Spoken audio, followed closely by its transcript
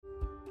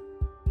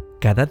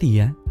Cada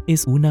día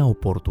es una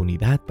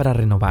oportunidad para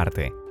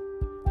renovarte.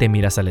 Te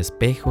miras al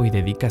espejo y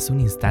dedicas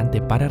un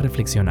instante para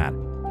reflexionar.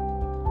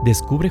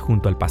 Descubre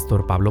junto al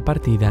pastor Pablo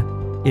Partida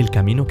el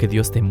camino que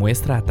Dios te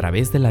muestra a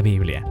través de la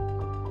Biblia.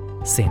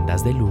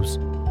 Sendas de luz,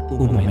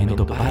 un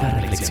momento para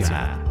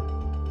reflexionar.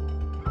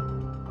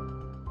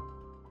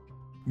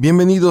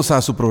 Bienvenidos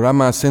a su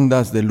programa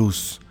Sendas de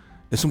Luz.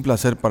 Es un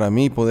placer para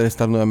mí poder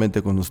estar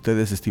nuevamente con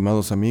ustedes,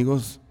 estimados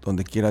amigos,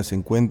 donde quiera se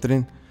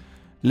encuentren.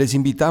 Les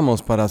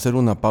invitamos para hacer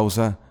una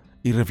pausa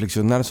y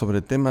reflexionar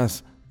sobre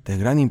temas de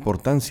gran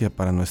importancia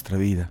para nuestra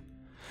vida.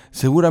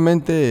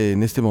 Seguramente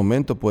en este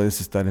momento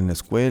puedes estar en la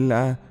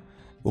escuela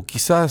o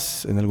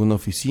quizás en alguna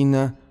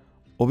oficina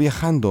o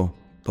viajando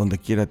donde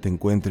quiera te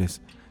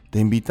encuentres. Te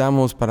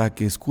invitamos para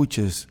que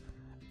escuches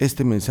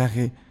este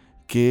mensaje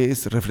que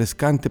es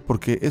refrescante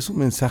porque es un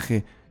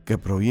mensaje que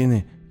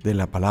proviene de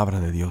la palabra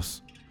de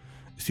Dios.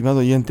 Estimado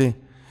oyente,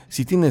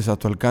 si tienes a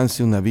tu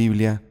alcance una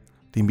Biblia,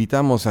 te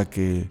invitamos a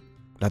que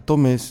la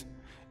tomes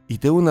y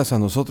te unas a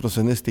nosotros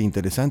en este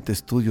interesante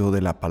estudio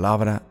de la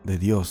palabra de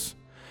Dios.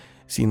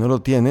 Si no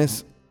lo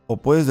tienes o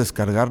puedes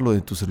descargarlo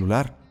de tu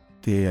celular,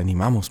 te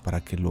animamos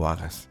para que lo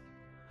hagas.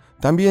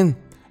 También,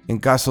 en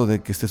caso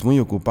de que estés muy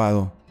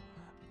ocupado,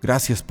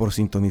 gracias por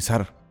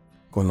sintonizar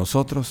con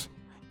nosotros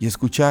y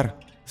escuchar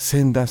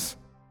Sendas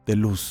de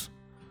Luz,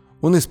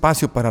 un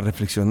espacio para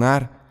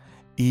reflexionar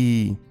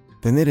y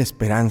tener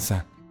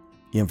esperanza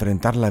y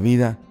enfrentar la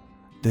vida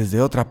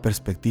desde otra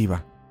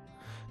perspectiva.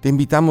 Te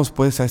invitamos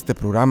pues a este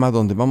programa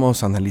donde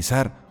vamos a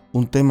analizar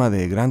un tema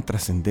de gran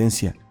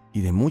trascendencia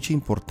y de mucha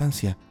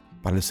importancia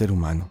para el ser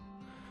humano.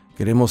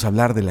 Queremos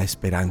hablar de la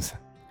esperanza.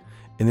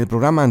 En el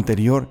programa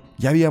anterior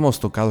ya habíamos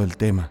tocado el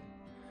tema,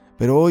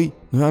 pero hoy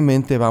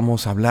nuevamente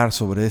vamos a hablar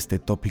sobre este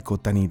tópico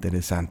tan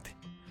interesante.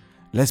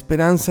 La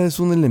esperanza es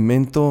un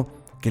elemento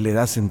que le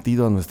da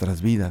sentido a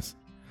nuestras vidas,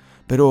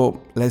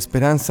 pero la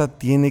esperanza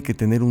tiene que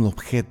tener un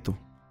objeto,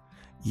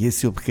 y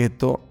ese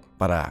objeto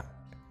para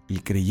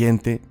el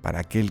creyente,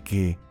 para aquel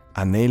que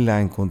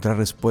anhela encontrar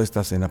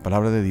respuestas en la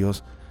palabra de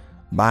Dios,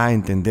 va a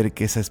entender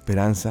que esa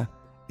esperanza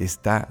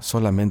está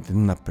solamente en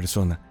una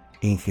persona,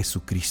 en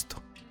Jesucristo.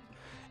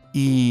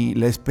 Y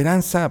la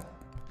esperanza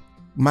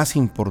más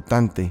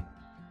importante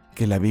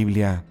que la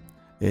Biblia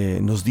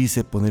nos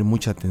dice poner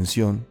mucha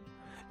atención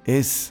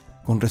es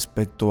con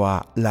respecto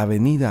a la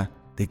venida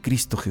de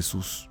Cristo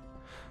Jesús.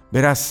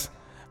 Verás,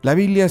 la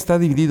Biblia está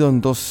dividida en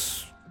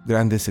dos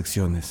grandes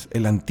secciones,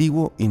 el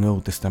Antiguo y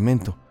Nuevo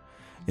Testamento.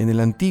 En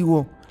el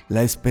Antiguo,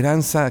 la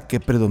esperanza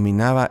que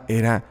predominaba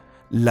era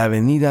la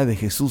venida de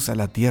Jesús a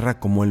la tierra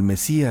como el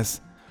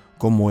Mesías,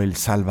 como el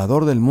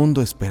Salvador del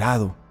mundo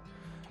esperado.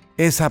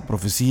 Esa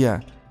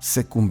profecía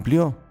se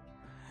cumplió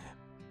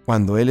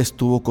cuando Él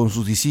estuvo con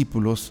sus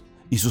discípulos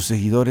y sus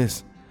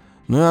seguidores.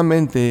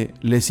 Nuevamente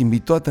les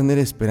invitó a tener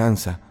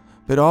esperanza,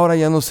 pero ahora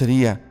ya no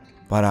sería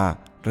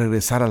para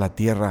regresar a la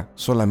tierra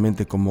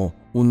solamente como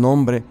un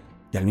hombre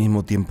y al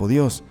mismo tiempo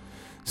Dios,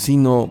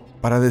 sino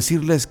para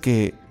decirles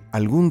que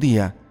algún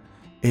día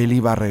Él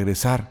iba a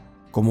regresar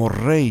como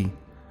rey,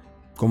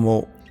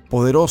 como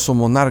poderoso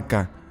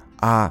monarca,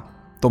 a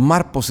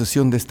tomar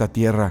posesión de esta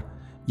tierra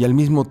y al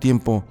mismo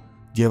tiempo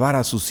llevar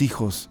a sus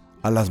hijos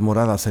a las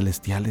moradas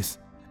celestiales.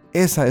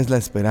 Esa es la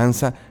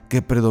esperanza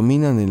que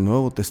predomina en el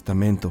Nuevo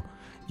Testamento,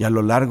 y a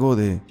lo largo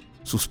de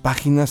sus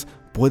páginas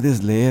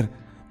puedes leer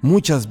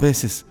muchas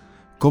veces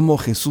cómo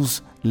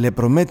Jesús le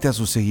promete a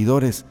sus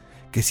seguidores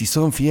que si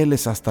son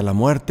fieles hasta la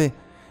muerte,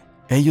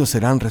 ellos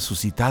serán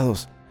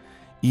resucitados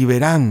y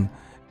verán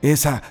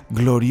esa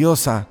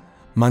gloriosa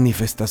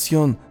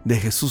manifestación de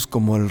Jesús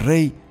como el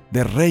Rey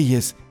de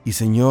Reyes y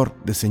Señor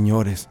de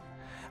Señores.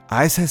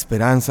 A esa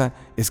esperanza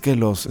es que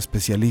los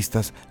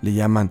especialistas le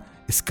llaman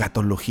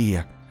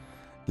escatología.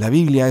 La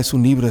Biblia es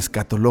un libro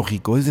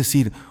escatológico, es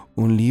decir,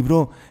 un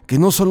libro que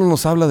no solo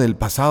nos habla del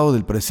pasado,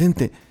 del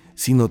presente,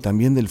 sino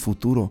también del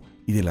futuro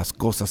y de las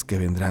cosas que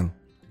vendrán.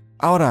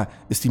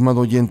 Ahora,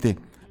 estimado oyente,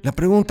 la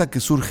pregunta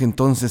que surge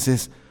entonces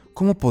es: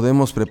 ¿cómo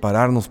podemos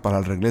prepararnos para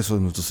el regreso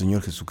de nuestro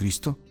Señor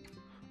Jesucristo?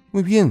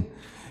 Muy bien,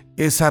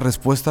 esa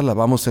respuesta la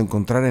vamos a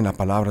encontrar en la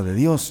palabra de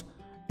Dios.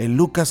 En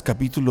Lucas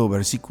capítulo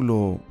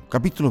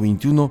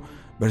 21,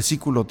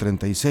 versículo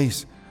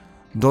 36,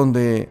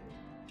 donde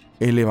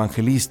el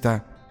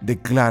evangelista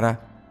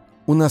declara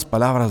unas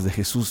palabras de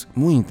Jesús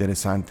muy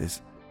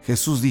interesantes.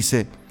 Jesús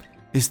dice: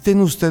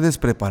 estén ustedes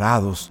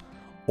preparados,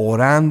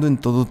 orando en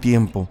todo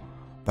tiempo,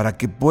 para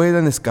que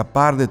puedan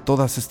escapar de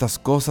todas estas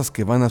cosas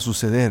que van a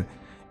suceder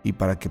y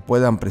para que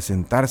puedan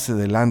presentarse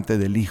delante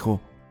del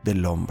Hijo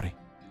del Hombre.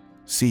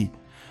 Sí,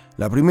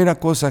 la primera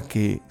cosa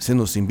que se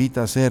nos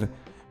invita a hacer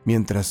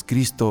mientras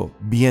Cristo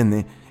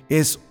viene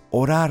es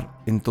orar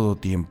en todo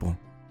tiempo.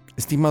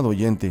 Estimado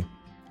oyente,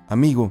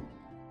 amigo,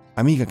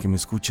 amiga que me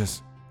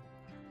escuchas,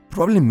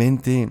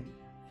 probablemente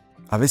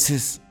a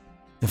veces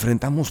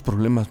enfrentamos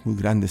problemas muy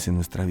grandes en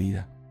nuestra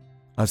vida.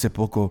 Hace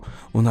poco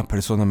una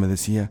persona me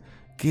decía: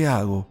 ¿qué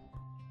hago?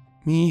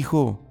 Mi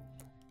hijo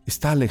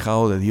está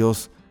alejado de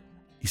Dios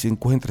y se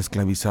encuentra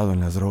esclavizado en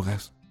las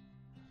drogas.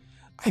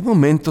 Hay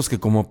momentos que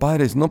como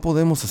padres no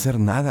podemos hacer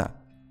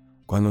nada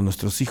cuando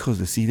nuestros hijos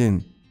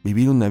deciden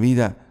vivir una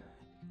vida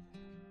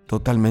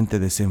totalmente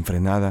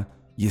desenfrenada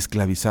y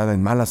esclavizada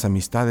en malas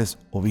amistades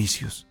o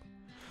vicios.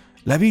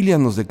 La Biblia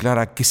nos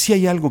declara que sí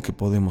hay algo que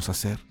podemos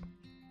hacer: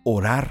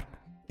 orar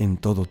en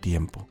todo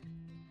tiempo.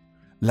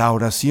 La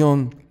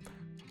oración,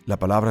 la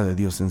palabra de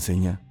Dios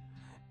enseña,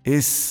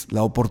 es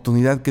la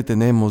oportunidad que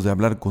tenemos de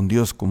hablar con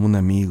Dios como un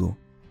amigo,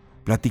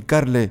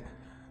 platicarle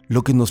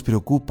lo que nos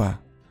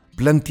preocupa,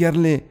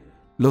 plantearle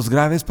los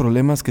graves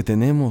problemas que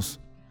tenemos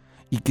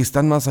y que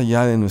están más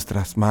allá de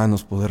nuestras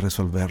manos poder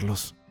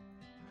resolverlos.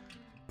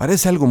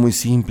 Parece algo muy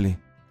simple,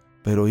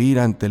 pero ir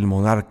ante el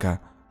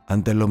monarca,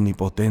 ante el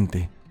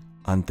omnipotente,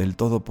 ante el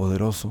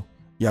todopoderoso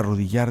y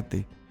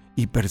arrodillarte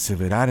y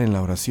perseverar en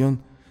la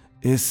oración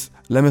es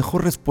la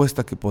mejor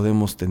respuesta que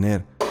podemos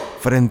tener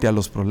frente a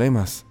los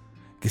problemas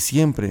que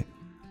siempre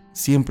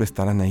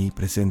estarán ahí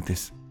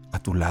presentes a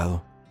tu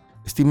lado.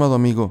 Estimado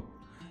amigo,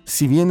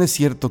 si bien es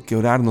cierto que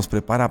orar nos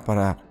prepara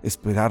para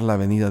esperar la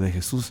venida de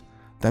Jesús,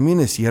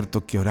 también es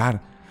cierto que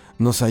orar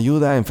nos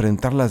ayuda a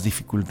enfrentar las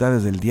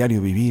dificultades del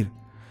diario vivir,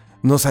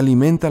 nos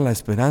alimenta la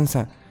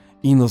esperanza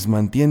y nos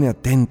mantiene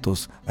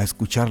atentos a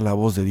escuchar la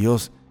voz de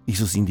Dios y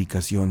sus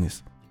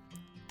indicaciones.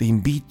 Te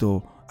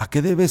invito a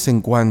que de vez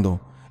en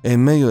cuando,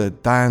 en medio de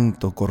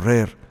tanto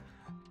correr,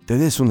 te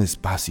des un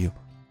espacio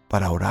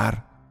para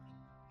orar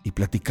y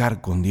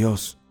platicar con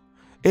Dios.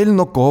 Él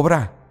no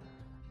cobra,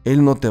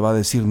 Él no te va a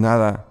decir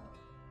nada,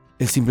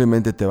 Él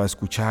simplemente te va a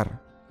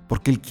escuchar,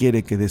 porque Él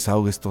quiere que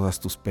desahogues todas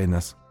tus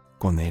penas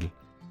con Él.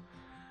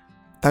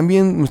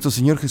 También nuestro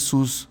Señor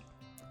Jesús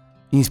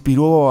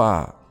inspiró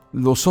a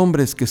los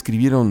hombres que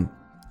escribieron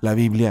la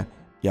Biblia,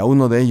 y a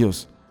uno de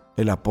ellos,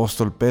 el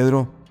apóstol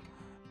Pedro.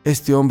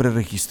 Este hombre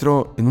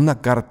registró en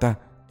una carta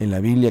en la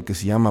Biblia que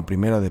se llama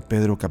Primera de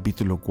Pedro,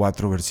 capítulo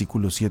 4,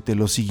 versículo 7,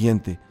 lo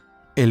siguiente: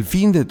 el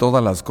fin de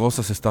todas las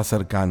cosas está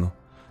cercano.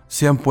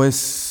 Sean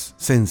pues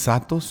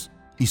sensatos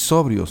y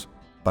sobrios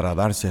para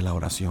darse a la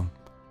oración.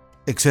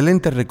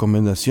 Excelente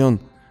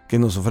recomendación que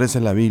nos ofrece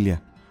la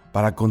Biblia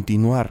para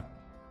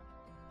continuar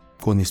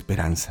con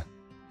esperanza.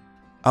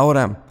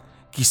 Ahora,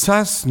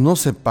 quizás no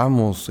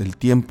sepamos el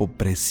tiempo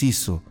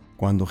preciso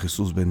cuando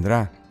Jesús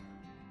vendrá,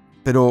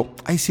 pero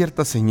hay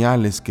ciertas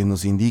señales que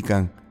nos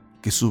indican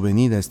que su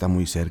venida está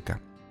muy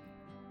cerca.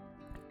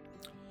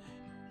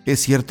 Es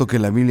cierto que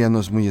la Biblia no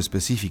es muy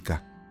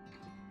específica,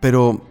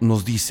 pero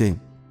nos dice: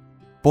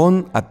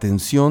 pon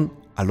atención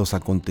a los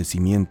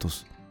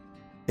acontecimientos.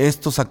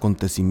 Estos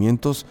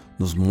acontecimientos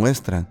nos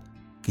muestran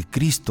que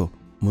Cristo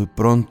muy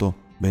pronto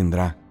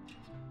vendrá.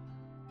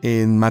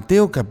 En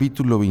Mateo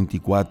capítulo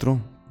 24,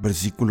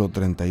 versículo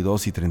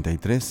 32 y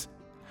 33,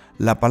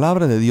 la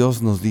palabra de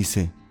Dios nos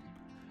dice: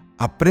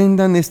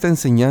 aprendan esta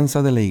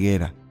enseñanza de la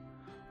higuera.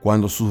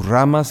 Cuando sus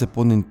ramas se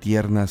ponen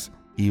tiernas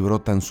y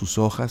brotan sus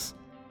hojas,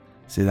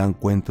 se dan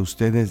cuenta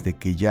ustedes de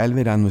que ya el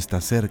verano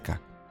está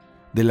cerca.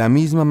 De la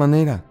misma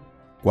manera,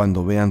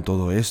 cuando vean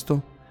todo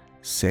esto,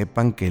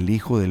 sepan que el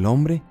Hijo del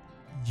Hombre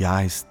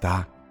ya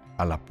está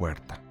a la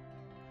puerta.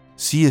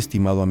 Sí,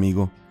 estimado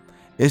amigo,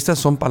 estas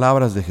son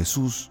palabras de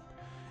Jesús,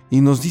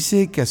 y nos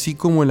dice que así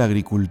como el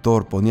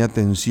agricultor ponía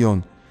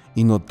atención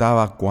y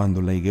notaba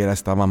cuando la higuera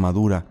estaba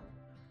madura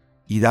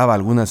y daba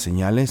algunas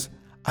señales,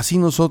 así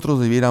nosotros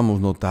debiéramos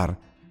notar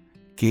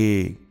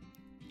que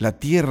la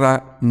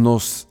tierra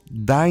nos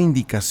da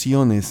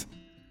indicaciones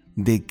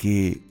de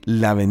que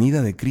la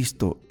venida de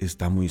Cristo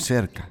está muy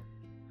cerca.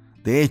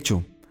 De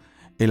hecho,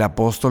 el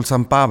apóstol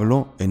San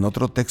Pablo, en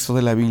otro texto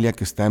de la Biblia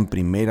que está en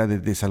Primera de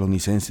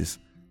Tesalonicenses,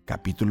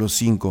 capítulo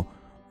 5,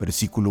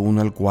 versículo 1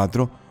 al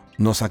 4,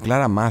 nos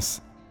aclara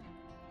más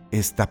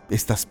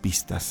estas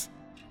pistas.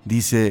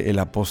 Dice el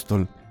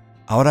apóstol: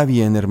 ahora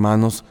bien,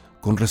 hermanos,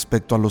 con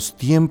respecto a los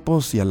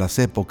tiempos y a las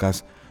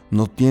épocas,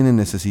 no tienen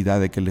necesidad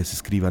de que les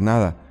escriba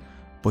nada,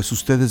 pues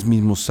ustedes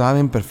mismos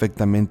saben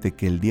perfectamente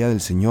que el día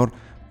del Señor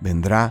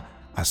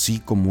vendrá así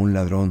como un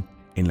ladrón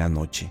en la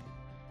noche.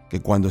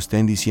 Que cuando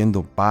estén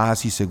diciendo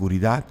paz y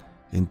seguridad,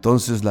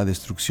 entonces la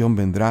destrucción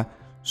vendrá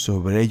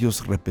sobre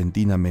ellos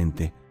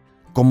repentinamente,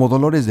 como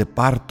dolores de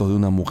parto de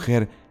una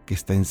mujer que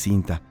está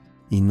encinta,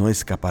 y no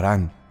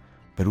escaparán.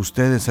 Pero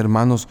ustedes,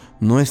 hermanos,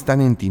 no están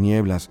en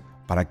tinieblas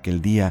para que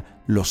el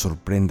día los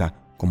sorprenda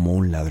como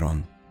un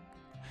ladrón.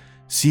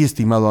 Sí,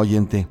 estimado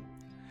oyente,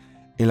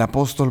 el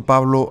apóstol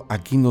Pablo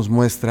aquí nos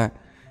muestra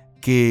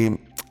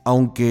que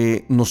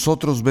aunque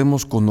nosotros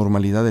vemos con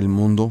normalidad el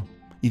mundo,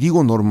 y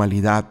digo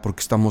normalidad porque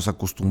estamos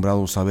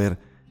acostumbrados a ver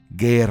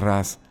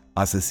guerras,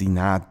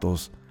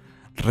 asesinatos,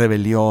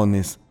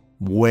 rebeliones,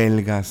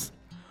 huelgas,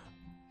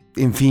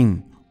 en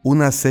fin,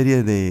 una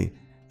serie de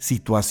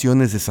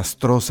situaciones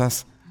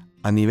desastrosas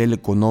a nivel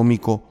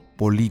económico,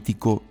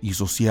 político y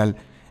social,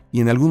 y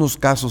en algunos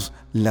casos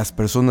las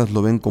personas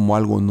lo ven como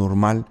algo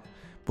normal,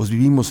 pues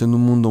vivimos en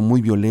un mundo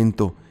muy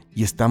violento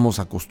y estamos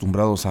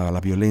acostumbrados a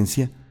la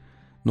violencia.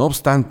 No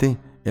obstante,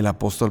 el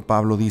apóstol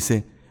Pablo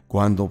dice: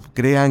 cuando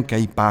crean que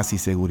hay paz y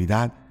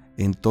seguridad,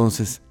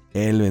 entonces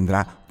Él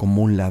vendrá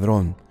como un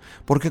ladrón.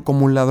 ¿Por qué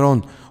como un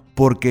ladrón?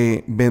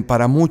 porque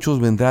para muchos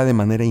vendrá de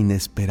manera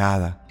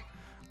inesperada,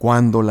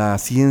 cuando la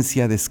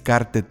ciencia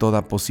descarte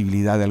toda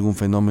posibilidad de algún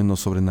fenómeno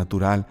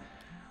sobrenatural,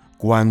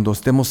 cuando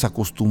estemos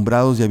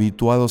acostumbrados y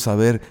habituados a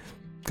ver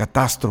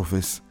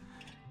catástrofes,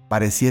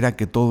 pareciera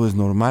que todo es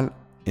normal,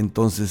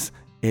 entonces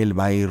Él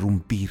va a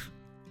irrumpir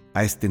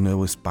a este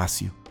nuevo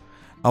espacio.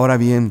 Ahora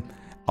bien,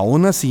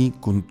 aún así,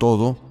 con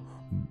todo,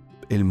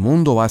 el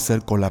mundo va a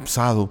ser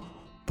colapsado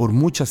por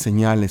muchas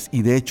señales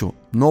y de hecho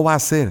no va a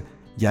ser,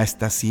 ya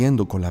está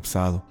siendo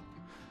colapsado.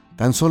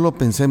 Tan solo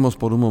pensemos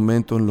por un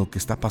momento en lo que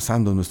está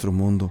pasando en nuestro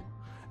mundo.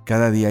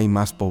 Cada día hay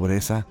más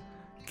pobreza,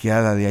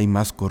 cada día hay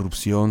más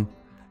corrupción,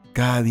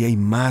 cada día hay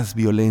más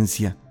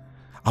violencia.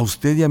 A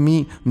usted y a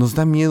mí nos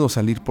da miedo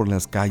salir por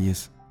las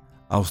calles.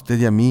 A usted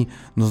y a mí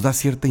nos da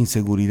cierta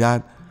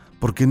inseguridad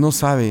porque no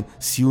sabe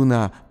si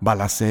una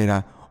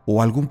balacera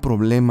o algún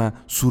problema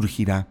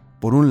surgirá.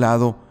 Por un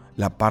lado,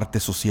 la parte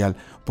social.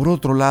 Por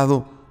otro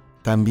lado,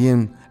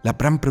 también la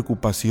gran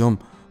preocupación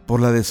por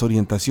la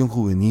desorientación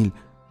juvenil,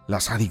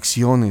 las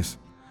adicciones,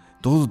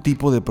 todo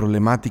tipo de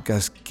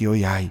problemáticas que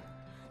hoy hay.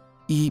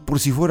 Y por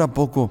si fuera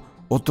poco,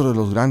 otro de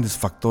los grandes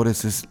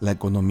factores es la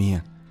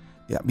economía.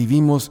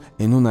 Vivimos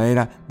en una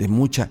era de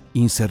mucha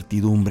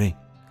incertidumbre.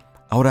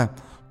 Ahora,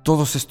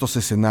 todos estos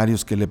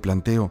escenarios que le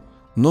planteo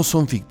no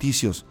son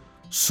ficticios,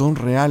 son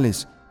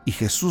reales y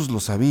Jesús lo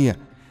sabía.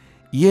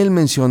 Y Él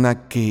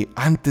menciona que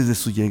antes de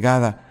su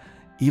llegada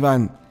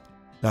iban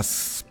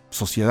las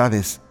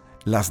sociedades,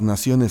 las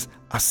naciones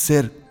a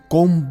ser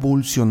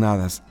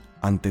convulsionadas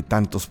ante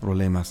tantos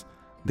problemas.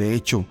 De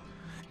hecho,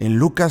 en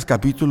Lucas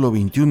capítulo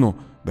 21,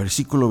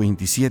 versículo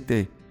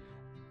 27,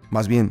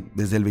 más bien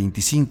desde el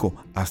 25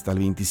 hasta el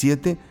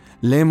 27,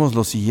 leemos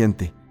lo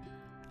siguiente.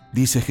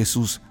 Dice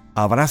Jesús: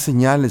 habrá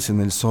señales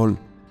en el sol,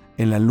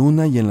 en la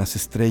luna y en las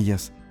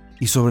estrellas,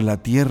 y sobre la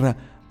tierra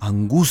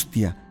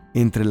angustia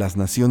entre las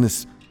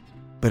naciones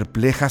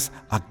perplejas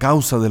a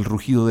causa del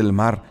rugido del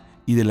mar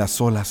y de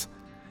las olas,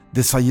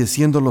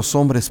 desfalleciendo los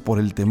hombres por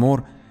el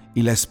temor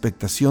y la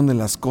expectación de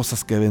las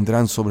cosas que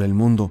vendrán sobre el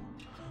mundo,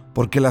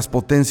 porque las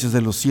potencias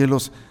de los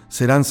cielos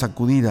serán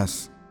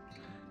sacudidas.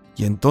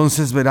 Y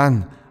entonces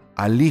verán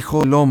al Hijo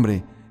del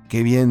Hombre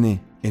que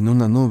viene en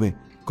una nube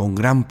con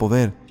gran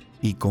poder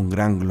y con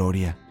gran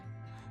gloria.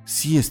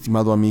 Sí,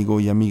 estimado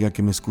amigo y amiga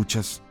que me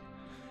escuchas,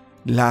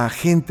 la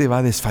gente va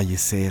a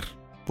desfallecer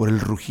por el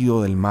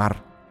rugido del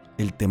mar,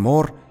 el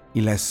temor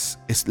y la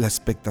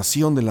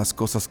expectación de las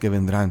cosas que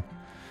vendrán.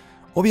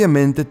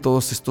 Obviamente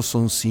todos estos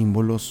son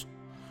símbolos,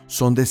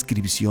 son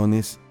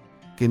descripciones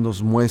que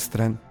nos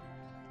muestran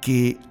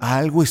que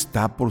algo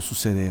está por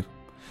suceder.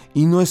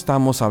 Y no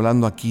estamos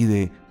hablando aquí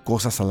de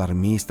cosas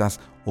alarmistas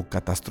o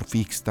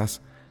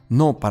catastrofistas,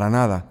 no, para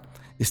nada.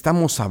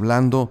 Estamos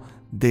hablando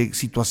de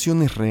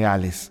situaciones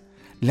reales.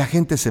 La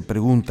gente se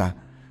pregunta,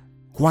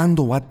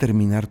 ¿cuándo va a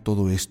terminar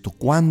todo esto?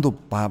 ¿Cuándo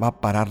va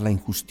a parar la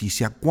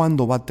injusticia?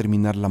 ¿Cuándo va a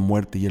terminar la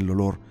muerte y el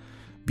dolor?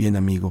 Bien,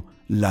 amigo,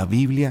 la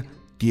Biblia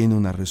tiene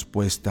una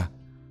respuesta.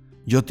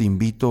 Yo te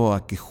invito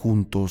a que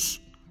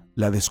juntos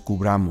la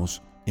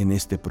descubramos en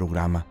este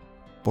programa.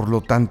 Por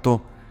lo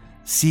tanto,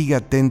 sigue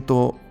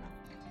atento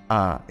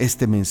a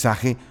este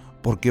mensaje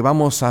porque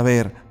vamos a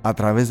ver a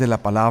través de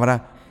la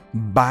palabra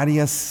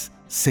varias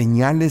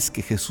señales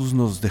que Jesús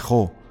nos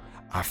dejó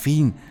a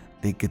fin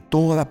de que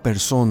toda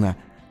persona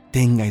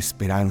tenga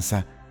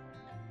esperanza.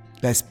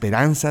 La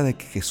esperanza de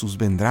que Jesús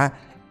vendrá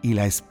y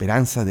la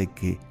esperanza de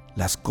que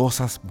las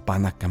cosas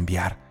van a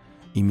cambiar.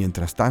 Y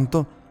mientras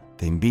tanto,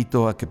 te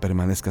invito a que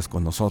permanezcas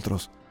con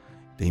nosotros.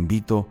 Te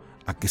invito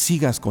a que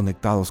sigas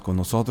conectados con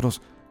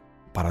nosotros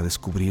para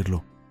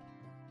descubrirlo.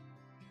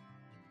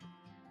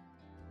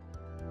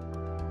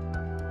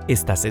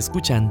 Estás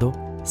escuchando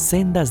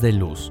Sendas de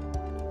Luz,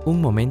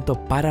 un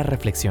momento para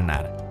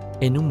reflexionar.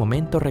 En un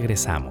momento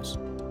regresamos.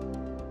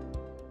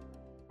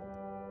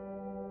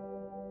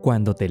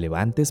 Cuando te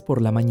levantes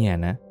por la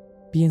mañana,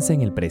 piensa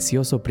en el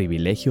precioso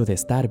privilegio de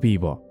estar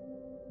vivo,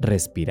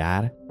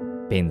 respirar,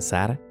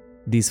 pensar,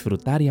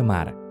 disfrutar y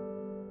amar.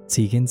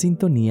 Sigue en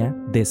sintonía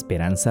de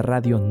Esperanza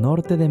Radio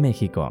Norte de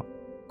México,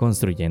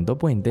 construyendo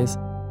puentes,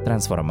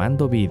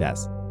 transformando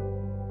vidas.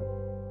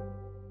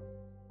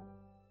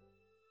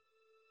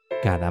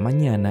 Cada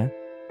mañana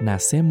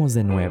nacemos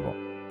de nuevo,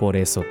 por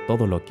eso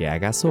todo lo que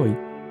hagas hoy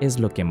es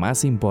lo que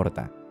más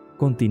importa.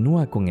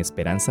 Continúa con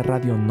Esperanza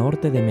Radio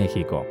Norte de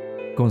México,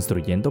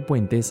 construyendo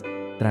puentes,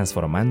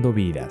 transformando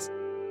vidas.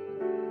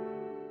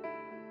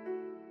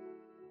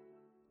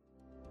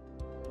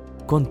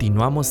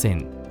 Continuamos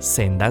en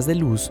Sendas de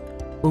Luz,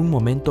 un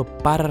momento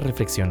para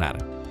reflexionar.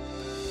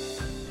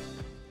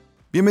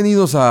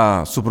 Bienvenidos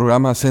a su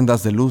programa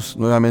Sendas de Luz.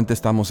 Nuevamente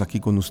estamos aquí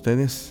con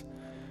ustedes.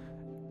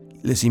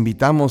 Les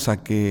invitamos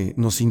a que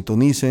nos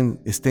sintonicen,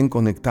 estén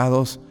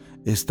conectados.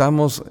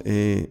 Estamos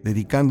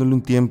dedicándole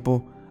un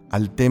tiempo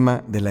al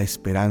tema de la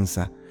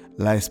esperanza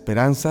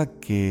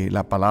que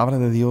la palabra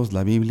de Dios,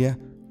 la Biblia,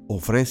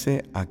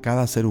 ofrece a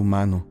cada ser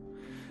humano.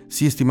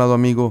 Sí, estimado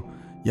amigo,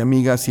 Y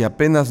amiga, si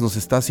apenas nos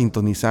estás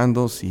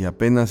sintonizando, si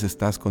apenas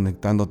estás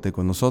conectándote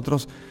con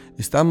nosotros,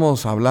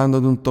 estamos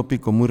hablando de un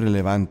tópico muy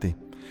relevante.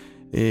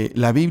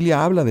 La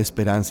Biblia habla de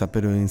esperanza,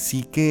 pero en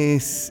sí, ¿qué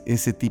es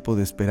ese tipo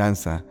de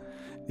esperanza?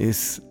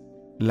 Es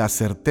la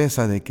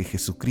certeza de que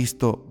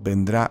Jesucristo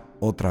vendrá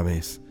otra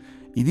vez.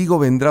 Y digo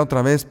vendrá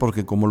otra vez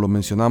porque, como lo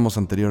mencionamos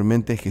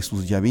anteriormente,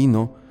 Jesús ya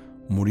vino,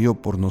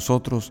 murió por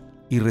nosotros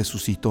y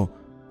resucitó.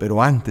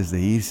 Pero antes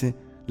de irse,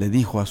 le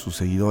dijo a sus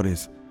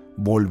seguidores: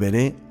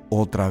 volveré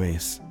otra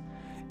vez.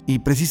 Y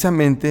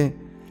precisamente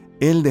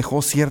Él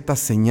dejó ciertas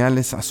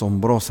señales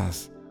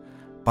asombrosas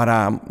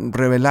para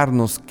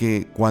revelarnos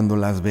que cuando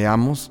las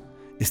veamos,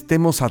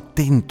 estemos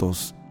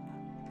atentos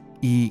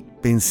y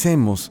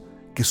pensemos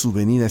que su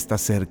venida está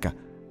cerca.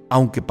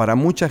 Aunque para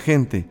mucha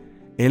gente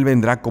Él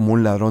vendrá como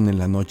un ladrón en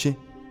la noche,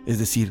 es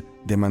decir,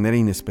 de manera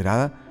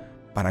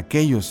inesperada, para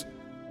aquellos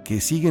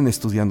que siguen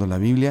estudiando la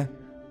Biblia,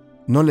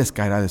 no les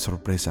caerá de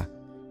sorpresa,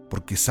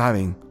 porque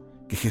saben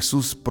que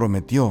Jesús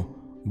prometió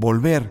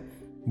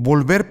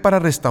volver para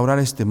restaurar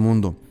este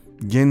mundo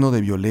lleno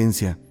de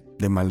violencia,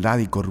 de maldad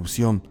y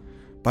corrupción,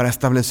 para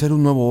establecer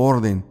un nuevo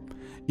orden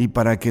y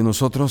para que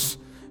nosotros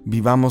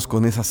vivamos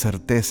con esa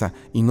certeza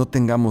y no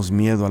tengamos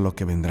miedo a lo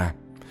que vendrá.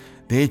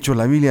 De hecho,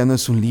 la Biblia no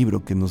es un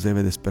libro que nos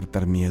debe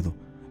despertar miedo,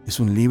 es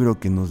un libro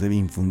que nos debe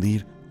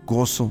infundir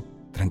gozo,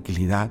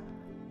 tranquilidad,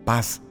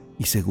 paz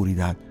y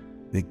seguridad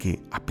de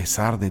que, a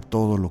pesar de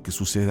todo lo que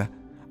suceda,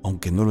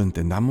 aunque no lo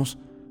entendamos,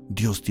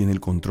 Dios tiene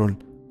el control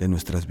de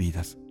nuestras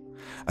vidas.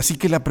 Así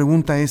que la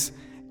pregunta es: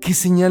 ¿qué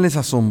señales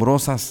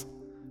asombrosas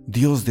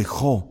Dios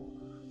dejó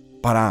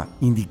para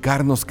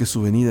indicarnos que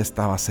su venida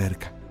estaba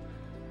cerca?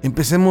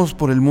 Empecemos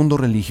por el mundo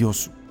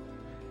religioso.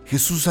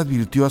 Jesús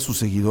advirtió a sus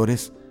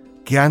seguidores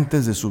que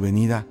antes de su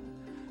venida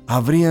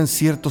habrían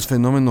ciertos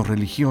fenómenos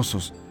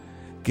religiosos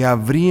que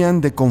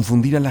habrían de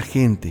confundir a la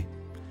gente,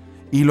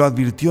 y lo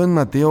advirtió en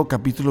Mateo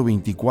capítulo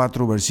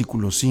 24,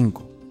 versículo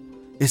 5.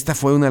 Esta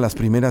fue una de las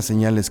primeras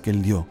señales que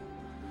Él dio.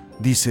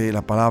 Dice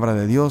la palabra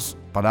de Dios,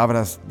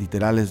 palabras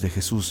literales de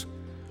Jesús: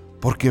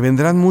 porque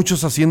vendrán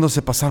muchos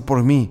haciéndose pasar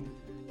por mí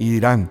y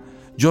dirán: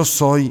 yo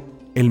soy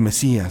el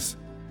Mesías,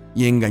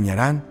 y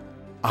engañarán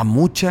a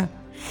mucha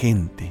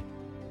gente.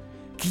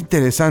 Qué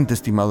interesante,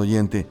 estimado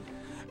oyente.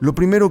 Lo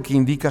primero que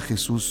indica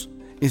Jesús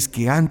es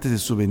que antes de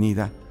su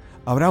venida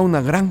habrá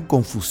una gran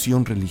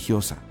confusión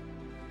religiosa.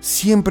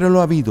 Siempre lo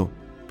ha habido,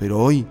 pero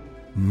hoy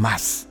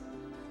más.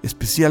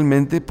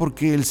 Especialmente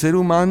porque el ser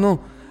humano,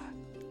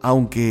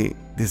 aunque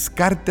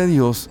descarte a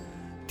Dios,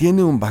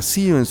 tiene un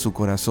vacío en su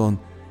corazón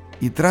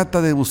y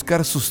trata de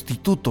buscar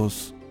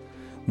sustitutos.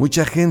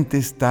 Mucha gente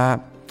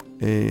está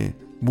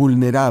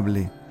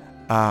vulnerable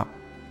a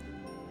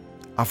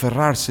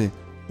aferrarse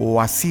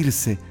o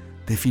asirse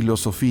de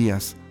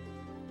filosofías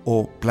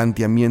o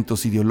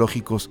planteamientos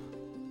ideológicos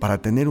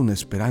para tener una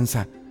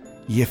esperanza,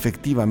 y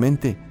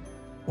efectivamente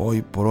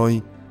hoy por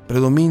hoy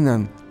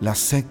predominan las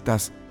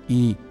sectas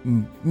y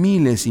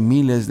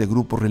miles de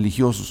grupos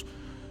religiosos,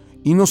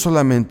 y no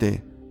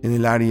solamente en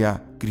el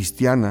área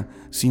cristiana,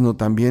 sino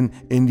también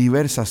en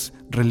diversas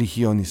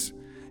religiones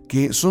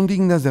que son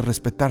dignas de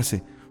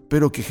respetarse,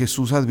 pero que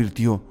Jesús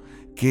advirtió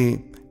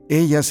que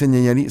ellas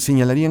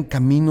señalarían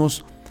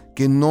caminos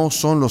que no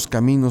son los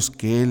caminos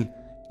que Él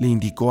le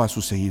indicó a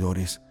sus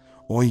seguidores.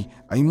 Hoy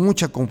hay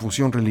mucha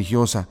confusión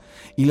religiosa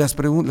y las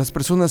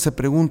personas se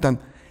preguntan: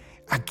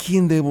 ¿a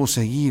quién debo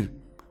seguir?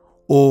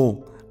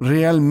 ¿O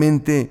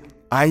realmente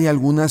hay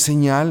alguna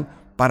señal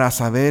para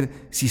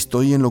saber si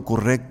estoy en lo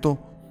correcto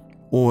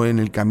o en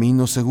el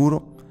camino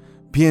seguro?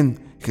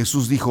 Bien,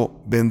 Jesús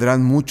dijo: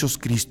 vendrán muchos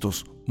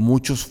Cristos,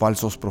 muchos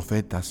falsos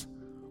profetas,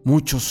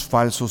 muchos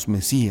falsos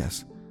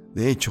Mesías.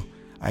 De hecho,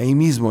 ahí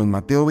mismo en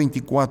Mateo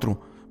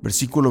 24,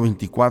 versículo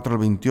 24 al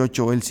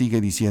 28, Él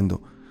sigue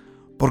diciendo: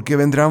 porque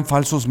vendrán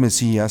falsos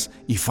Mesías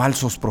y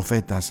falsos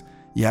profetas,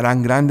 y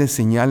harán grandes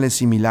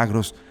señales y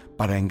milagros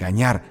para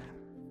engañar,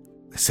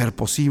 de ser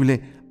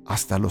posible,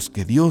 hasta los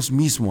que Dios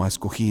mismo ha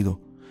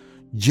escogido.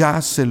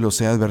 Ya se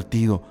los he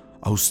advertido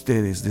a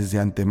ustedes desde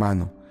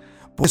antemano.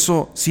 Por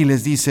eso, si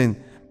les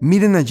dicen: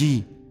 miren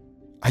allí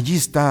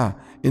está,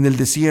 en el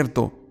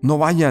desierto, no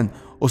vayan.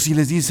 O si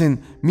les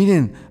dicen: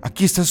 miren,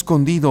 aquí está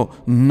escondido,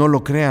 no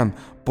lo crean,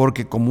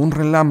 porque como un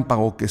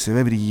relámpago que se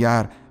ve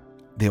brillar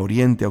de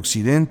oriente a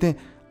occidente,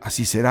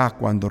 así será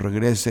cuando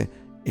regrese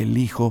el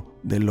Hijo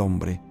del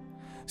Hombre.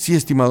 Sí,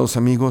 estimados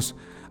amigos,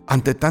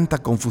 ante tanta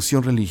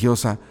confusión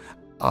religiosa,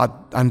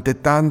 ante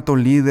tanto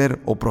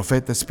líder o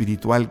profeta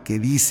espiritual que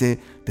dice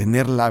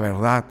tener la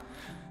verdad,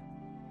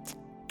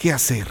 ¿qué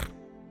hacer?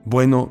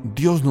 Bueno,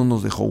 Dios no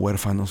nos dejó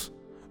huérfanos.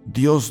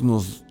 Dios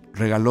nos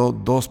regaló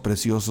dos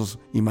preciosos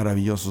y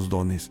maravillosos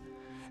dones.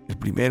 El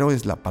primero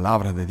es la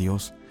palabra de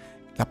Dios.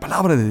 La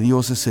palabra de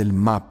Dios es el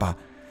mapa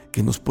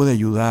que nos puede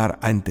ayudar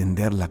a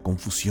entender la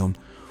confusión.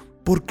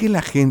 ¿Por qué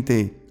la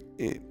gente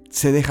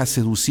se deja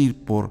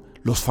seducir por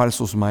los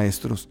falsos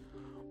maestros?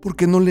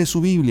 Porque no lee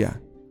su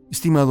Biblia.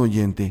 Estimado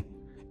oyente,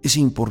 es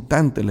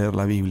importante leer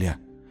la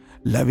Biblia.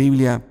 La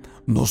Biblia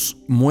nos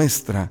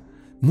muestra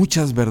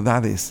muchas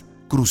verdades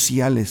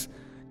cruciales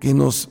que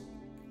nos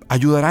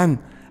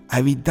ayudarán a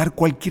evitar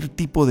cualquier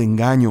tipo de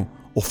engaño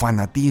o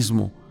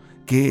fanatismo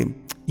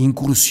que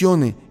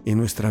incursione en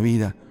nuestra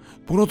vida.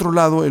 Por otro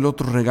lado, el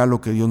otro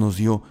regalo que Dios nos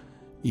dio,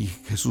 y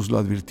Jesús lo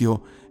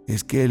advirtió,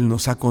 es que Él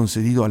nos ha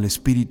concedido al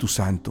Espíritu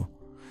Santo.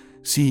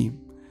 Sí,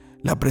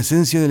 la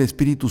presencia del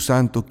Espíritu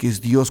Santo, que es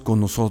Dios con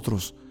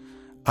nosotros,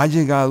 ha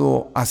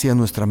llegado hacia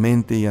nuestra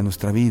mente y a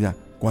nuestra vida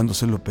cuando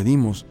se lo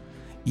pedimos,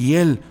 y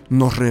Él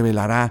nos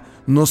revelará,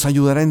 nos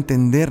ayudará a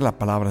entender la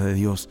palabra de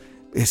Dios.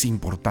 Es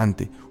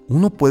importante.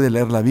 Uno puede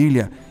leer la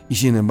Biblia y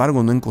sin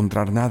embargo no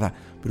encontrar nada,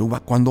 pero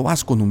cuando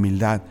vas con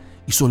humildad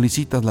y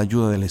solicitas la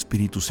ayuda del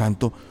Espíritu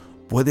Santo,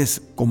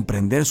 puedes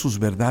comprender sus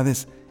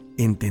verdades,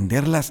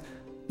 entenderlas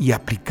y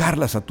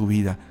aplicarlas a tu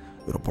vida.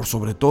 Pero por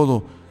sobre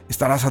todo,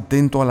 estarás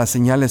atento a las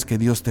señales que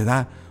Dios te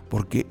da,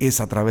 porque es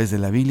a través de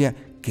la Biblia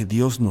que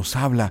Dios nos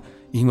habla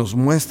y nos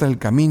muestra el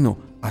camino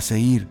a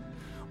seguir.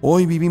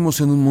 Hoy vivimos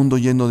en un mundo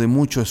lleno de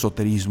mucho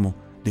esoterismo,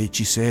 de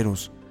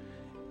hechiceros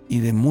y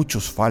de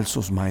muchos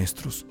falsos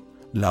maestros.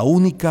 La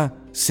única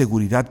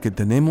seguridad que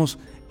tenemos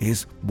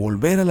es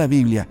volver a la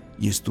Biblia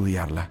y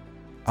estudiarla.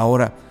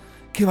 Ahora,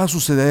 ¿qué va a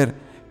suceder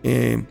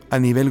a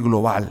nivel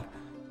global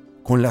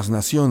con las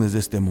naciones de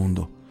este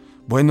mundo?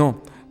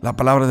 Bueno, la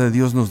palabra de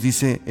Dios nos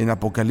dice en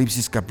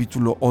Apocalipsis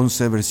capítulo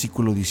 11,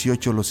 versículo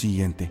 18 lo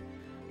siguiente: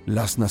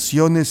 las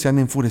naciones se han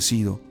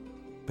enfurecido,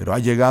 pero ha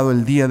llegado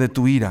el día de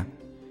tu ira,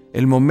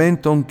 el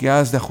momento en que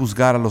has de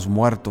juzgar a los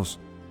muertos,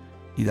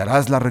 y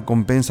darás la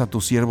recompensa a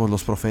tus siervos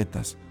los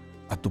profetas,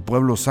 a tu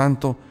pueblo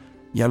santo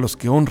y a los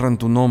que honran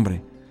tu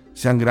nombre,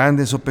 sean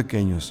grandes o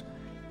pequeños,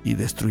 y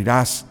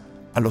destruirás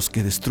a los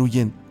que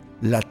destruyen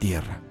la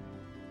tierra.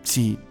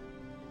 Sí,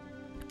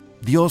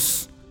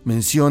 Dios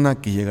menciona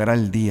que llegará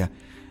el día.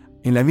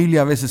 En la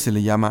Biblia a veces se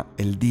le llama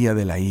el día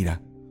de la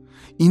ira.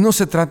 Y no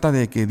se trata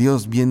de que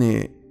Dios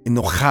viene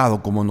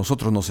enojado como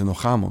nosotros nos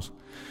enojamos,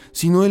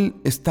 sino Él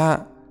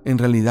está en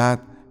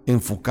realidad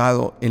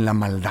enfocado en la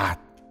maldad,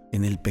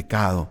 en el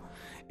pecado.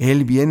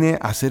 Él viene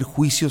a hacer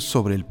juicios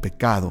sobre el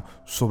pecado,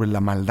 sobre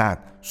la maldad,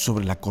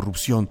 sobre la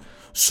corrupción,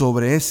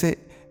 sobre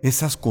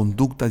esas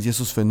conductas y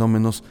esos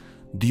fenómenos.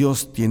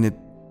 Dios tiene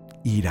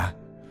ira,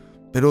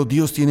 pero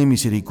Dios tiene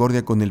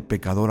misericordia con el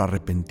pecador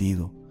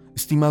arrepentido.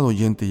 Estimado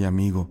oyente y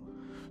amigo,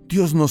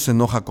 Dios no se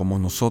enoja como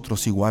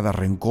nosotros y guarda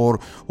rencor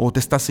o te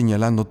está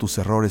señalando tus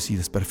errores y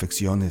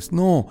desperfecciones.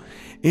 No,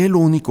 Él lo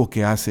único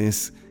que hace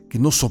es que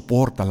no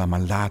soporta la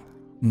maldad,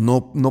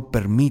 no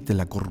permite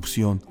la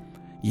corrupción,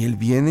 y Él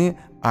viene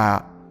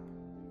a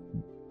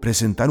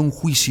presentar un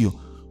juicio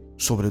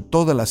sobre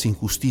todas las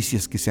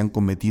injusticias que se han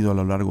cometido a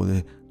lo largo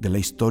de la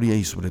historia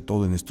y sobre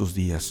todo en estos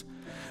días.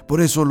 Por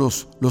eso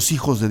los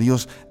hijos de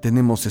Dios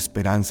tenemos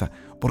esperanza,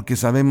 porque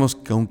sabemos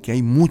que aunque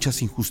hay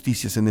muchas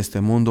injusticias en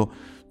este mundo,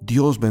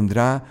 Dios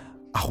vendrá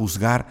a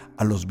juzgar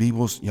a los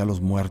vivos y a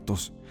los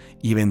muertos,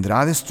 y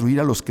vendrá a destruir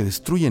a los que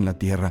destruyen la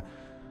tierra.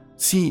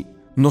 Sí,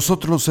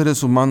 nosotros los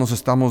seres humanos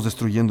estamos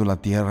destruyendo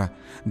la tierra.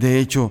 De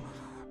hecho,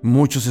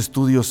 muchos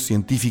estudios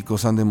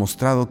científicos han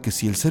demostrado que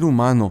si el ser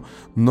humano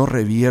no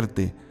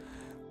revierte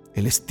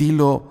el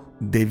estilo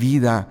de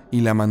vida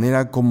y la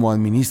manera como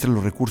administra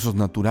los recursos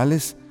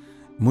naturales,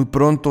 muy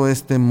pronto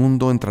este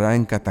mundo entrará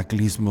en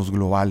cataclismos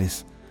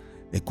globales,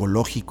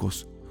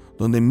 ecológicos,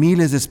 donde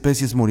miles de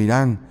especies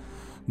morirán,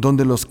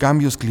 donde los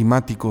cambios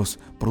climáticos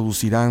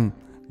producirán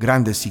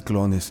grandes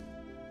ciclones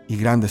y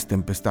grandes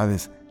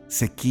tempestades,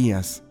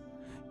 sequías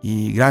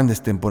y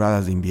grandes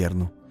temporadas de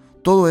invierno.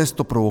 Todo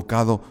esto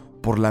provocado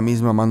por la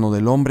misma mano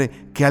del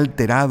hombre que ha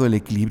alterado el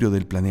equilibrio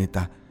del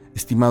planeta.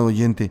 Estimado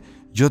oyente,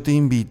 yo te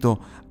invito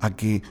a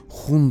que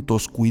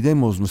juntos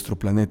cuidemos nuestro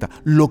planeta,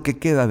 lo que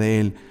queda de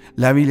él.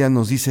 La Biblia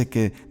nos dice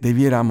que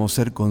debiéramos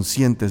ser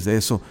conscientes de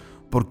eso,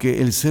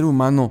 porque el ser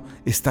humano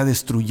está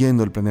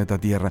destruyendo el planeta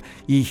Tierra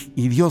y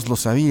Dios lo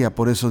sabía,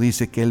 por eso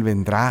dice que Él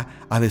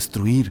vendrá a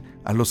destruir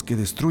a los que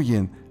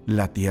destruyen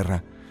la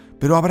tierra.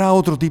 Pero habrá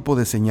otro tipo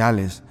de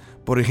señales.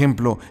 Por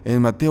ejemplo,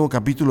 en Mateo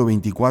capítulo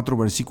 24,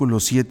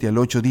 versículos 7 al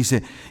 8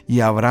 dice: y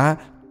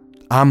habrá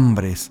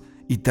hambres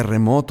y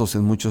terremotos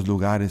en muchos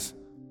lugares,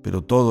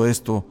 pero todo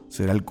esto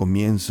será el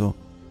comienzo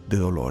de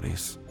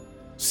dolores.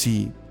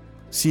 Sí,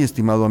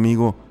 estimado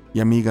amigo y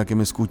amiga que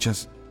me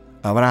escuchas,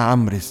 habrá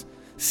hambres,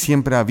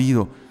 siempre ha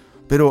habido,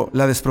 pero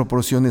la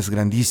desproporción es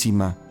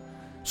grandísima.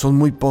 Son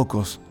muy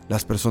pocos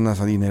las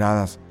personas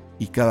adineradas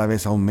y cada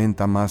vez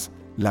aumenta más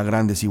la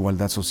gran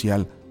desigualdad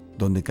social,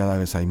 donde cada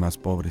vez hay más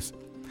pobres.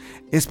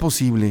 Es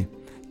posible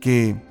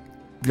que,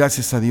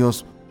 gracias a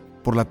Dios,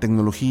 por la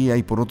tecnología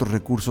y por otros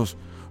recursos,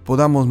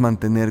 podamos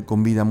mantener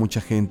con vida a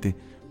mucha gente,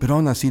 pero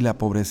aún así la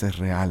pobreza es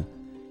real.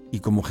 Y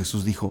como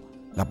Jesús dijo,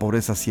 la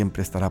pobreza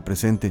siempre estará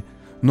presente,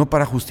 no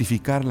para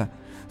justificarla,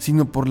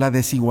 sino por la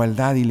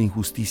desigualdad y la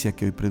injusticia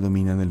que hoy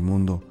predomina en el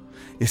mundo.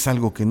 Es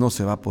algo que no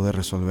se va a poder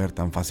resolver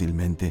tan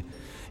fácilmente.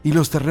 Y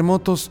los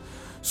terremotos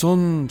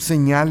son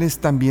señales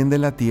también de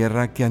la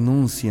tierra que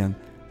anuncian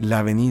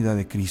la venida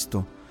de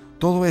Cristo.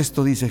 Todo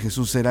esto, dice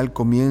Jesús, será el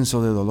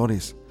comienzo de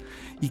dolores.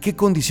 ¿Y qué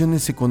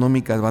condiciones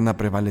económicas van a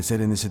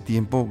prevalecer en ese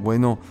tiempo?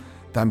 Bueno,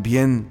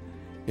 también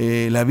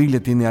La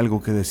Biblia tiene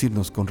algo que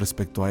decirnos con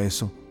respecto a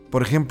eso.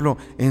 Por ejemplo,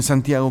 en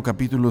Santiago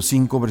capítulo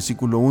 5,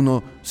 versículo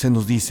 1, se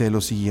nos dice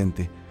lo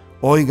siguiente: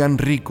 Oigan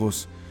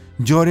ricos,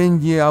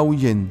 lloren y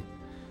aúllen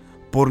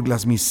por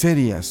las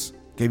miserias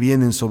que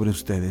vienen sobre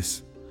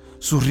ustedes.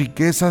 Sus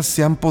riquezas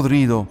se han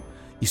podrido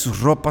y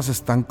sus ropas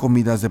están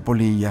comidas de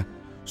polilla.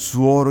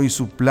 Su oro y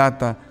su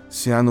plata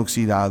se han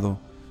oxidado.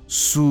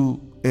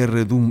 Su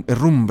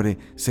herrumbre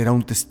será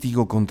un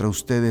testigo contra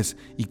ustedes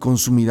y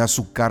consumirá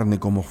su carne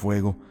como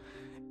fuego.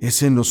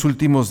 Es en los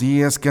últimos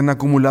días que han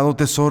acumulado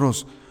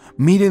tesoros.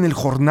 Miren el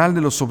jornal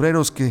de los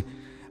obreros que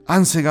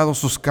han cegado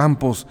sus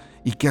campos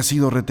y que ha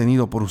sido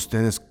retenido por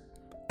ustedes.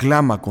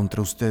 Clama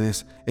contra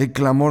ustedes. El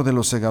clamor de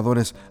los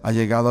segadores ha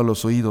llegado a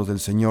los oídos del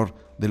Señor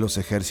de los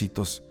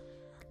ejércitos.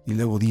 Y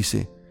luego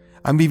dice: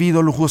 han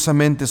vivido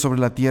lujosamente sobre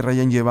la tierra y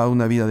han llevado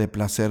una vida de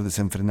placer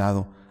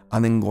desenfrenado.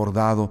 Han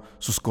engordado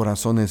sus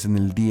corazones en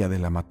el día de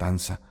la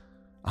matanza.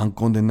 Han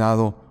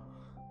condenado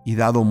y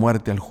dado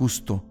muerte al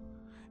justo.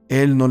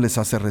 Él no les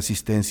hace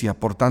resistencia.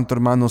 Por tanto,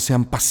 hermanos,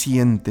 sean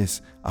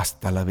pacientes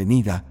hasta la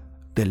venida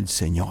del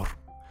Señor.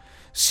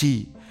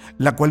 Sí,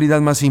 la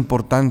cualidad más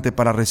importante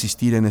para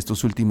resistir en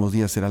estos últimos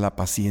días será la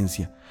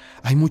paciencia.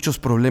 Hay muchos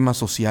problemas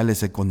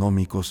sociales,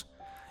 económicos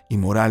y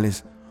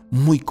morales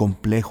muy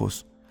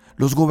complejos.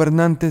 Los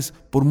gobernantes,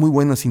 por muy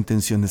buenas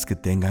intenciones que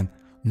tengan,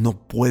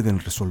 no pueden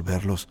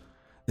resolverlos.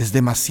 Es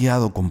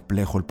demasiado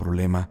complejo el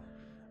problema.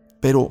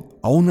 Pero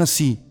aún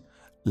así,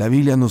 la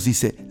Biblia nos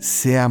dice: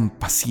 sean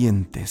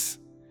pacientes.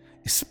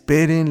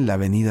 Esperen la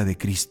venida de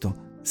Cristo.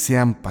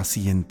 Sean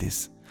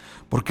pacientes.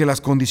 Porque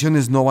las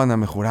condiciones no van a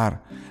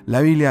mejorar.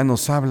 La Biblia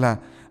nos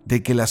habla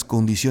de que las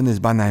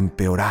condiciones van a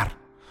empeorar.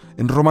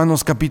 En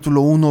Romanos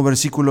capítulo 1,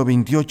 versículo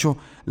 28,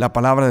 la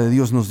palabra de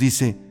Dios nos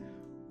dice: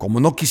 como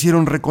no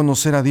quisieron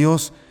reconocer a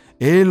Dios,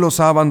 Él los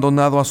ha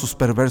abandonado a sus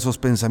perversos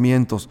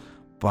pensamientos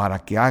para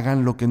que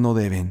hagan lo que no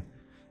deben.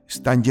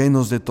 Están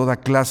llenos de toda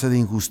clase de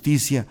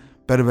injusticia,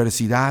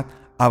 perversidad,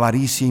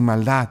 avaricia y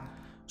maldad.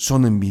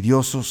 Son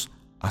envidiosos,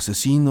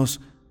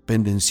 asesinos,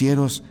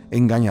 pendencieros,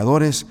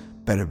 engañadores,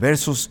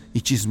 perversos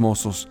y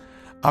chismosos.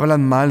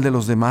 Hablan mal de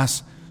los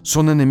demás,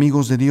 son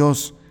enemigos de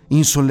Dios,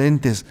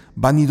 insolentes,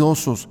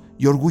 vanidosos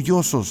y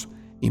orgullosos.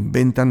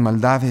 Inventan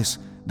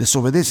maldades,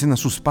 desobedecen a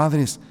sus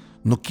padres,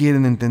 no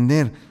quieren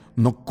entender,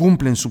 no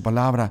cumplen su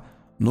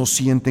palabra, no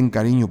sienten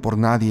cariño por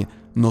nadie,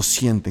 no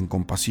sienten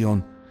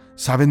compasión.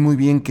 Saben muy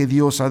bien que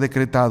Dios ha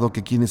decretado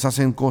que quienes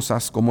hacen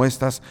cosas como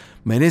estas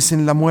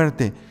merecen la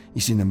muerte,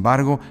 y sin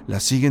embargo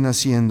las siguen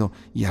haciendo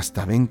y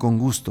hasta ven con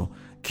gusto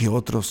que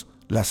otros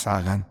las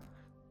hagan.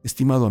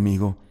 Estimado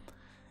amigo,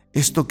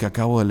 esto que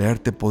acabo de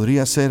leerte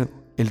podría ser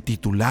el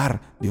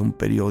titular de un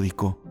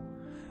periódico,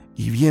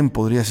 y bien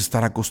podrías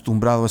estar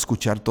acostumbrado a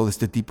escuchar todo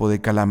este tipo de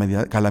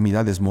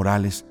calamidades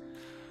morales.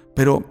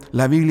 Pero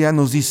la Biblia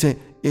nos dice: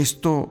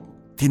 esto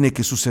tiene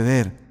que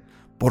suceder,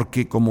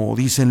 porque como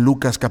dice en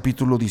Lucas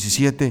capítulo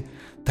 17,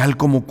 tal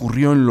como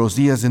ocurrió en los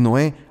días de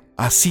Noé,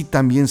 así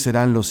también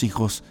serán los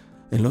hijos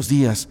en los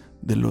días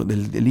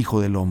del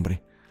Hijo del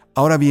Hombre.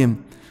 Ahora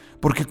bien,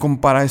 ¿por qué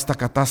compara esta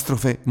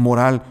catástrofe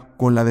moral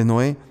con la de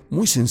Noé?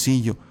 Muy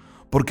sencillo,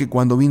 porque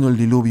cuando vino el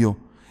diluvio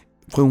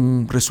fue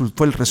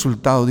el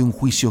resultado de un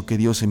juicio que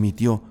Dios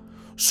emitió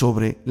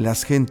sobre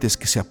las gentes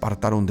que se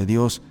apartaron de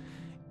Dios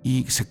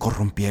y se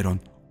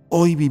corrompieron.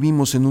 Hoy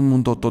vivimos en un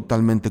mundo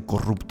totalmente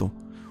corrupto,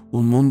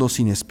 un mundo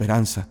sin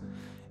esperanza,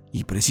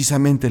 y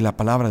precisamente la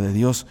palabra de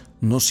Dios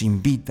nos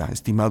invita,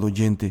 estimado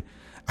oyente,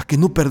 a que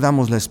no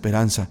perdamos la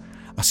esperanza.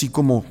 Así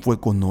como fue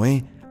con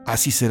Noé,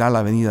 así será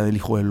la venida del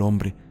Hijo del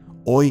Hombre.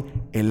 Hoy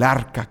el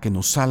arca que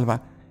nos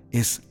salva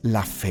es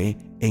la fe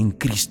en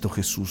Cristo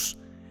Jesús.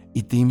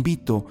 Y te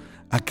invito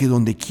a que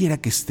donde quiera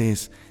que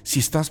estés, si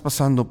estás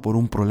pasando por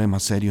un problema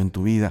serio en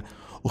tu vida,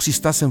 o si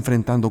estás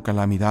enfrentando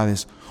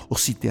calamidades, o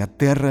si te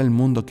aterra el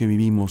mundo que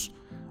vivimos,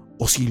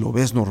 o si lo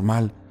ves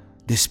normal,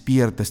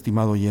 despierta,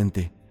 estimado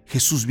oyente.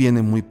 Jesús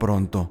viene muy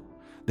pronto.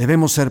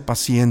 Debemos ser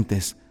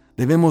pacientes,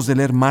 debemos de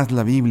leer más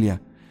la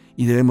Biblia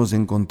y debemos de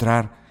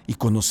encontrar y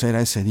conocer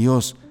a ese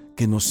Dios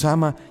que nos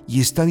ama y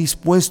está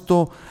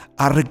dispuesto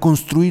a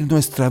reconstruir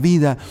nuestra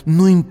vida,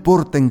 no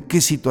importa en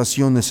qué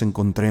situación nos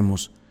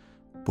encontremos.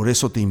 Por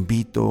eso te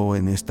invito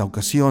en esta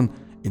ocasión,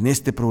 en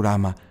este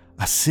programa: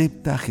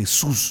 acepta a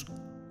Jesús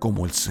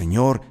como el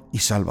Señor y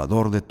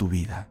Salvador de tu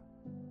vida.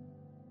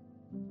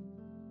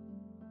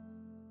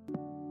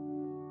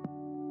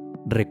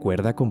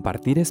 Recuerda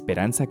compartir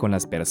esperanza con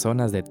las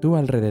personas de tu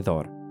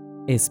alrededor.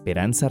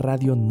 Esperanza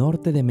Radio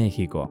Norte de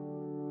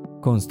México.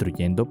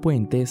 Construyendo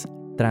puentes,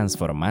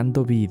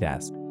 transformando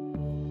vidas.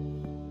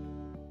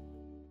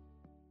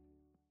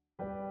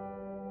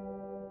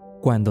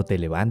 Cuando te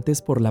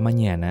levantes por la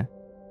mañana,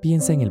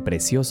 piensa en el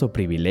precioso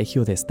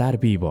privilegio de estar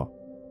vivo.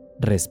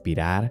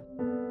 Respirar,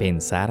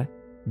 pensar,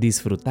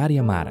 disfrutar y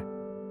amar.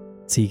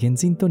 Sigue en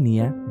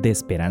sintonía de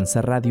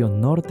Esperanza Radio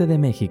Norte de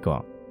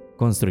México,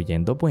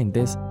 construyendo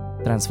puentes,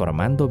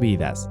 transformando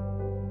vidas.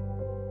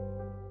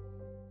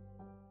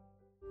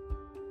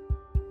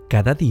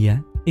 Cada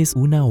día es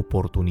una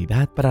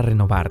oportunidad para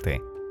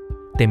renovarte.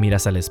 Te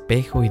miras al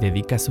espejo y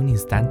dedicas un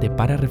instante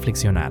para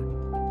reflexionar.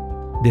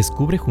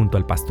 Descubre junto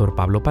al pastor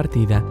Pablo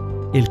Partida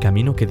el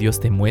camino que Dios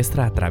te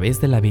muestra a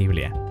través de la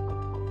Biblia.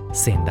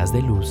 Sendas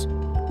de Luz,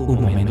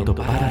 un momento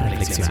para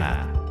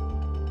reflexionar.